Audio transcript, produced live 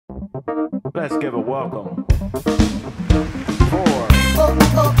Let's give a welcome for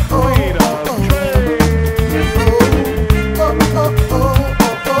Queen of Trade.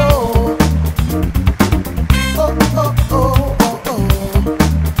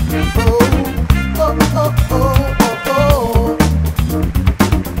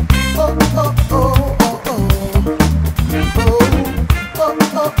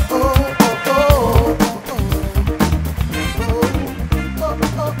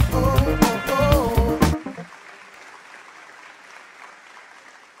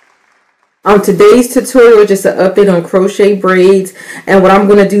 Today's tutorial is just an update on crochet braids, and what I'm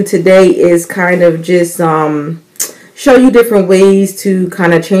going to do today is kind of just show you different ways to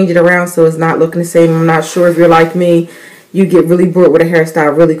kind of change it around so it's not looking the same. I'm not sure if you're like me, you get really bored with a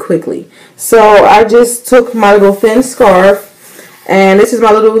hairstyle really quickly. So I just took my little thin scarf, and this is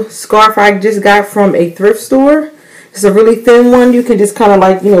my little scarf I just got from a thrift store. It's a really thin one. You can just kind of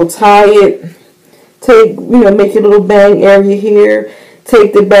like, tie it, make your little bang area here.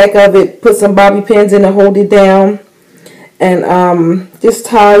 Take the back of it, put some bobby pins in and hold it down, and just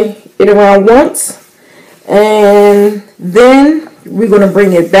tie it around once, and then we're going to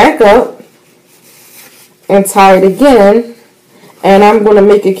bring it back up and tie it again, and I'm going to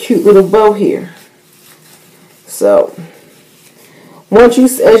make a cute little bow here. So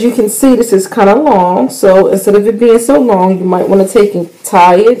as you can see, this is kind of long, so instead of it being so long, you might want to take and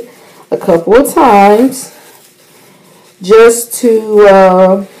tie it a couple of times just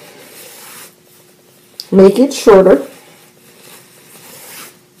to make it shorter,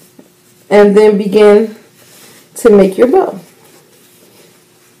 and then begin to make your bow.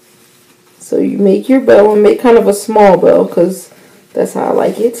 So you make your bow and make kind of a small bow because that's how I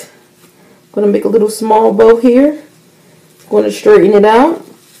like it. I'm going to make a little small bow here. I'm going to straighten it out.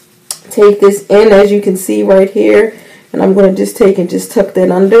 Take this in, as you can see right here, and I'm going to just take and just tuck that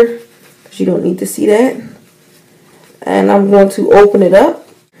under because you don't need to see that. And I'm going to open it up.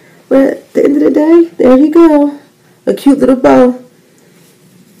 But at the end of the day, there you go. A cute little bow.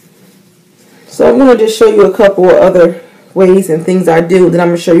 So I'm going to just show you a couple of other ways and things I do. Then I'm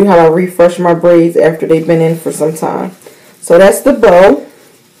going to show you how I refresh my braids after they've been in for some time. So that's the bow.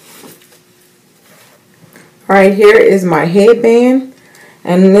 Right here is my headband.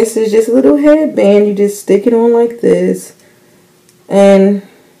 And this is just a little headband. You just stick it on like this. And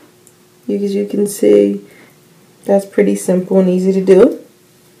as you can see, that's pretty simple and easy to do.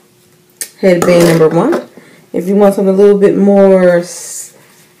 Headband number one. If you want something a little bit more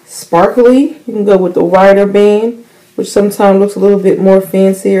sparkly, you can go with the wider band, which sometimes looks a little bit more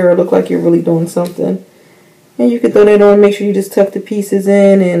fancier or look like you're really doing something. And you can throw that on, make sure you just tuck the pieces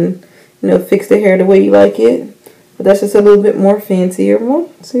in and fix the hair the way you like it. But that's just a little bit more fancier one.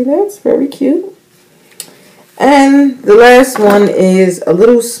 See, that's very cute. And the last one is a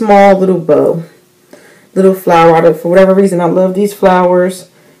little small little bow. Little flower. For whatever reason, I love these flowers.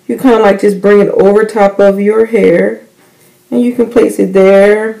 You kind of like just bring it over top of your hair, and you can place it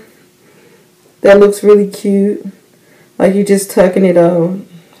there. That looks really cute, like you just tucking it on.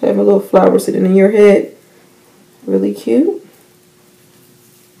 Have a little flower sitting in your head. Really cute.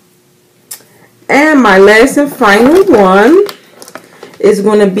 And my last and final one is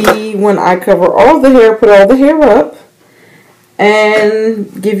going to be when I cover all the hair, put all the hair up,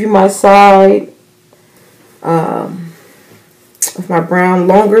 and give you my side with my brown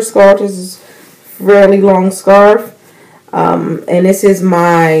longer scarf. This is a fairly long scarf, and this is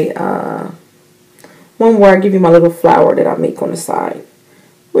my one where I give you my little flower that I make on the side,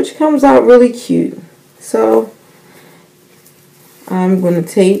 which comes out really cute. So I'm going to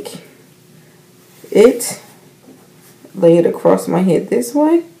take it, lay it across my head this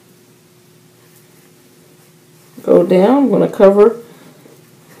way, go down. I'm going to cover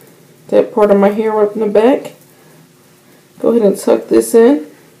that part of my hair up in the back. Go ahead and tuck this in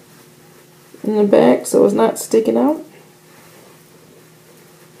the back so it's not sticking out.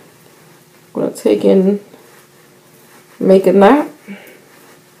 I'm going to take and make a knot.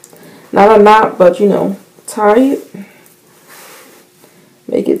 Not a knot, but tie it.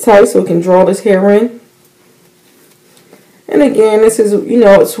 Make it tight so it can draw this hair in. And again, this is,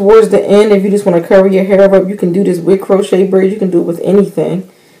 it's towards the end. If you just want to cover your hair up, you can do this with crochet braids. You can do it with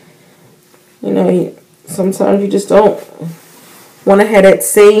anything. Sometimes you just don't want to have that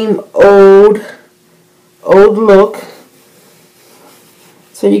same old look.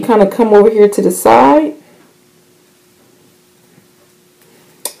 So you kind of come over here to the side.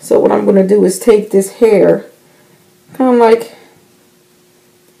 So what I'm going to do is take this hair, kind of like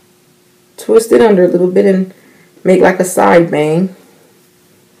twist it under a little bit and make like a side bang.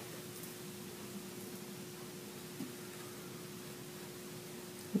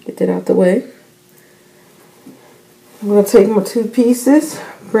 Get that out the way. I'm going to take my 2 pieces,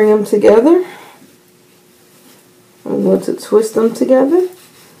 bring them together. I'm going to twist them together.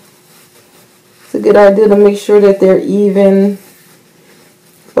 It's a good idea to make sure that they're even,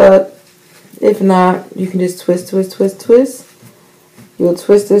 but if not, you can just twist, twist, twist, twist. You'll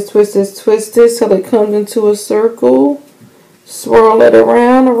twist this, twist this, twist this till it comes into a circle. Swirl it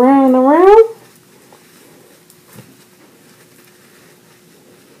around, around, around.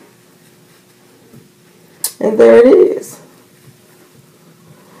 And there it is.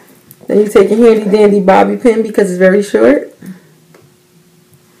 Then you take a handy dandy bobby pin because it's very short.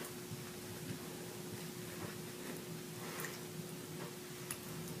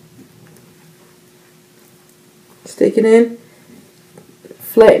 Stick it in.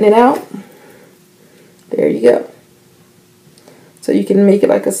 Flatten it out. There you go. So you can make it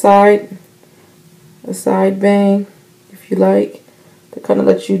like a side bang if you like. To kind of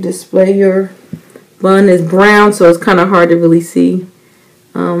let you display your bun. Is brown, so it's kind of hard to really see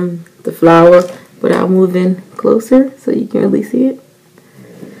the flour, but I'll move in closer so you can really see it.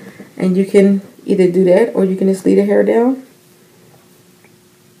 And you can either do that or you can just leave the hair down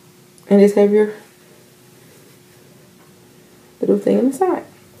and just have your little thing on the side.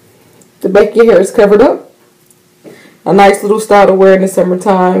 The back of your hair is covered up. A nice little style to wear in the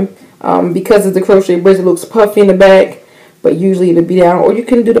summertime. Because of the crochet braids, it looks puffy in the back, but usually it'll be down. Or you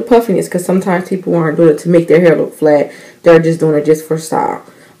can do the puffiness, because sometimes people aren't doing it to make their hair look flat. They're just doing it just for style.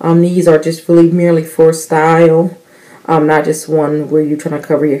 These are just really merely for style, not just one where you're trying to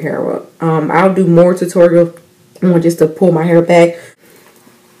cover your hair up. I'll do more tutorial on just to pull my hair back.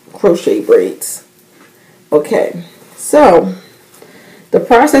 Crochet braids. Okay, so the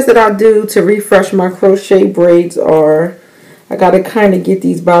process that I'll do to refresh my crochet braids are, I got to kind of get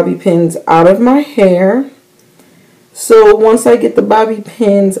these bobby pins out of my hair. So once I get the bobby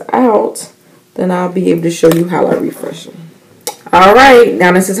pins out, then I'll be able to show you how I refresh them. Alright,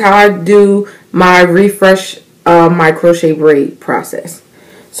 now this is how I do my refresh my crochet braid process.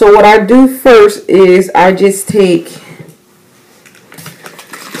 So what I do first is I just take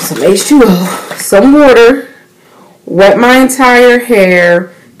some H2O, some water, wet my entire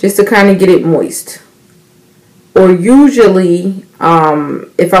hair just to kind of get it moist. Or usually,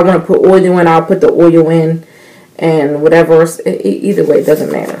 if I want to put oil in, I'll put the oil in, and whatever, either way, it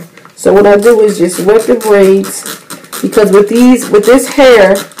doesn't matter. So what I do is just wet the braids, because with this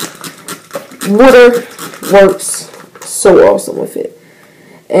hair, water works so awesome with it.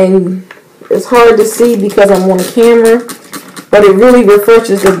 And it's hard to see because I'm on a camera, but it really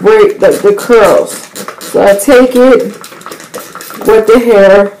refreshes the braid, the curls. So I take it, wet the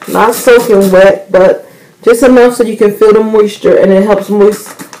hair, not soaking wet, but just enough so you can feel the moisture, and it helps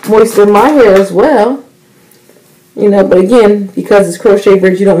moisten my hair as well. You know, but again, because it's crochet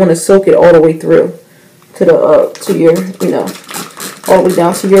braids, you don't want to soak it all the way through to the to your, you know, all the way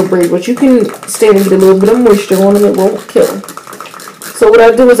down to your braid. But you can stand and get a little bit of moisture on them; it won't kill them. So what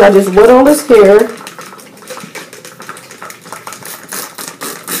I do is I just wet all this hair.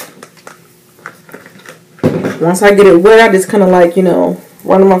 Once I get it wet, I just kind of like, you know,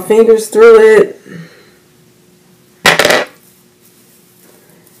 run my fingers through it.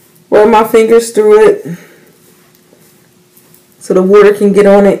 Run my fingers through it so the water can get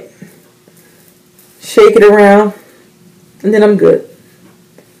on it. Shake it around, and then I'm good.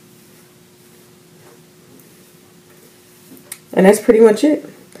 And that's pretty much it.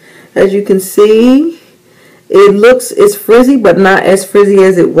 As you can see, it's frizzy, but not as frizzy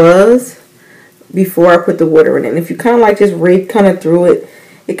as it was before I put the water in it. And if you kind of like just rake kind of through it,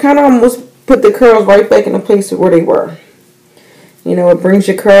 it kind of almost put the curls right back in the place where they were. You know, it brings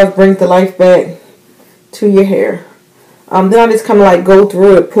your curls, brings the life back to your hair. Then I just kind of like go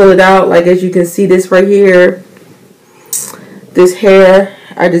through it, pull it out. Like as you can see this right here, this hair,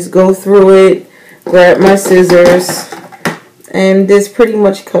 I just go through it, grab my scissors, and just pretty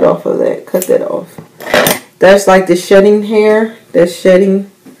much cut off of that, cut that off. That's like the shedding hair, that's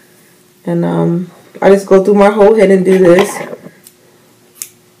shedding. And I just go through my whole head and do this.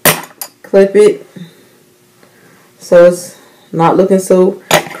 Clip it so it's not looking so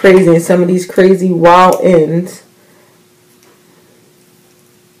crazy and some of these crazy wild ends.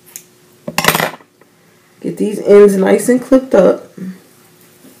 Get these ends nice and clipped up. And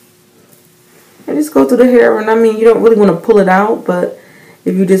just go through the hair, and I mean, you don't really want to pull it out, but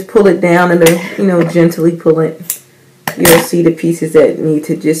if you just pull it down and then, you know, gently pull it, you'll see the pieces that need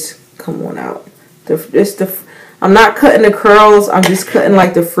to just come on out. I'm not cutting the curls, I'm just cutting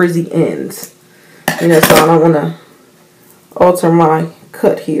like the frizzy ends. You know, so I don't want to alter my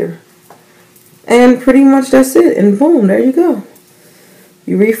cut here. And pretty much that's it. And boom, there you go.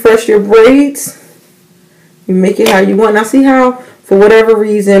 You refresh your braids. You make it how you want. Now see how, for whatever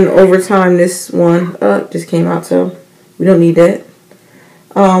reason, over time this one just came out, so we don't need that.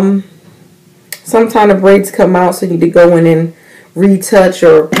 Sometimes the braids come out, so you need to go in and retouch,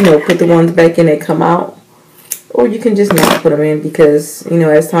 or put the ones back in that come out. Or you can just not put them in, because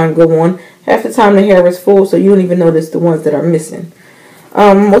as time goes on, half the time the hair is full, so you don't even notice the ones that are missing.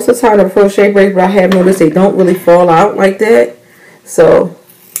 Most of the time the crochet braids, but I have noticed they don't really fall out like that, so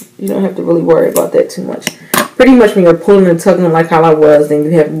you don't have to really worry about that too much. Pretty much when you're pulling and tugging like how I was, then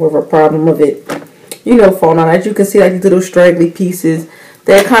you have more of a problem of it, falling out. As you can see, like these little straggly pieces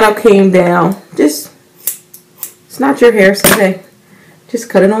that kind of came down. Just, it's not your hair, so hey, just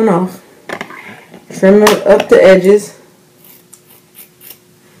cut it on off. Trim up the edges,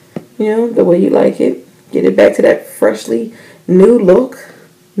 the way you like it. Get it back to that freshly new look,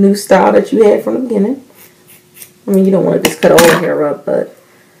 new style that you had from the beginning. I mean, you don't want to just cut all the hair up, but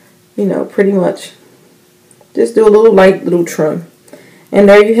pretty much just do a light little trim. And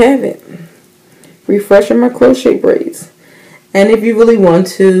there you have it. Refreshing my crochet braids. And if you really want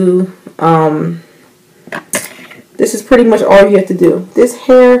to, this is pretty much all you have to do. This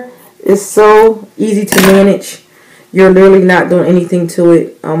hair is so easy to manage. You're literally not doing anything to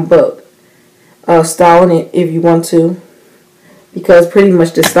it but styling it if you want to. Because pretty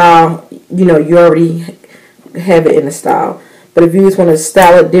much the style, you already have it in the style. But if you just want to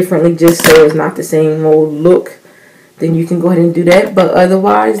style it differently just so it's not the same old look, then you can go ahead and do that. But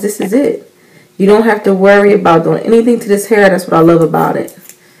otherwise, this is it. You don't have to worry about doing anything to this hair. That's what I love about it.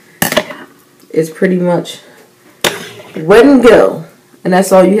 It's pretty much wet and go. And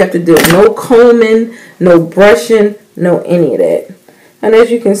that's all you have to do. No combing, no brushing, no any of that. And as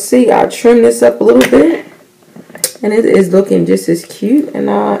you can see, I trimmed this up a little bit. And it is looking just as cute. And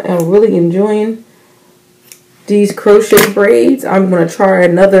I am really enjoying these crochet braids. I'm going to try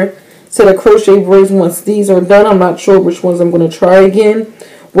another set of crochet braids once these are done. I'm not sure which ones I'm going to try again.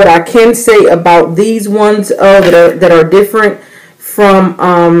 What I can say about these ones that are different from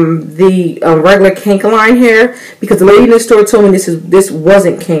the regular cankeline hair, because the lady in the store told me this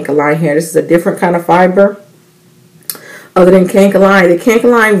wasn't cankeline hair. This is a different kind of fiber other than cankeline. The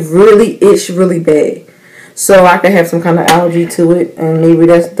cankeline really itch really bad, so I could have some kind of allergy to it, and maybe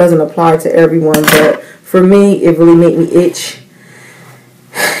that doesn't apply to everyone, but for me it really made me itch,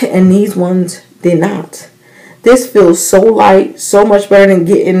 and these ones did not. This feels so light, so much better than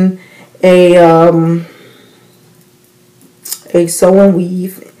getting a sew and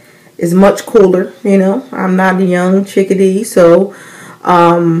weave. Is much cooler, I'm not a young chickadee, so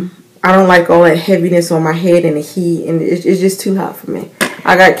I don't like all that heaviness on my head and the heat, and it's just too hot for me.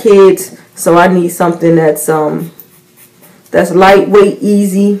 I got kids, so I need something that's lightweight,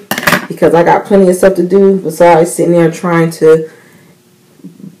 easy, because I got plenty of stuff to do besides sitting there trying to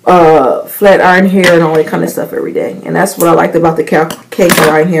flat iron hair and all that kind of stuff every day. And that's what I liked about the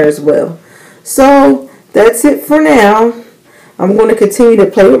cankeline hair as well. So that's it for now. I'm going to continue to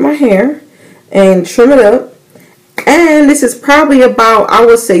play with my hair and trim it up. And this is probably about, I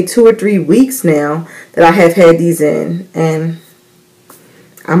would say, 2 or 3 weeks now that I have had these in. And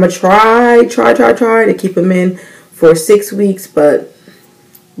I'm going to try to keep them in for 6 weeks, but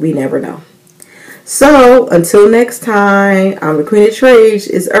we never know. So, until next time, I'm the Queen of Trades.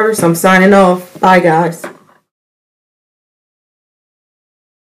 It's Earth. I'm signing off. Bye, guys.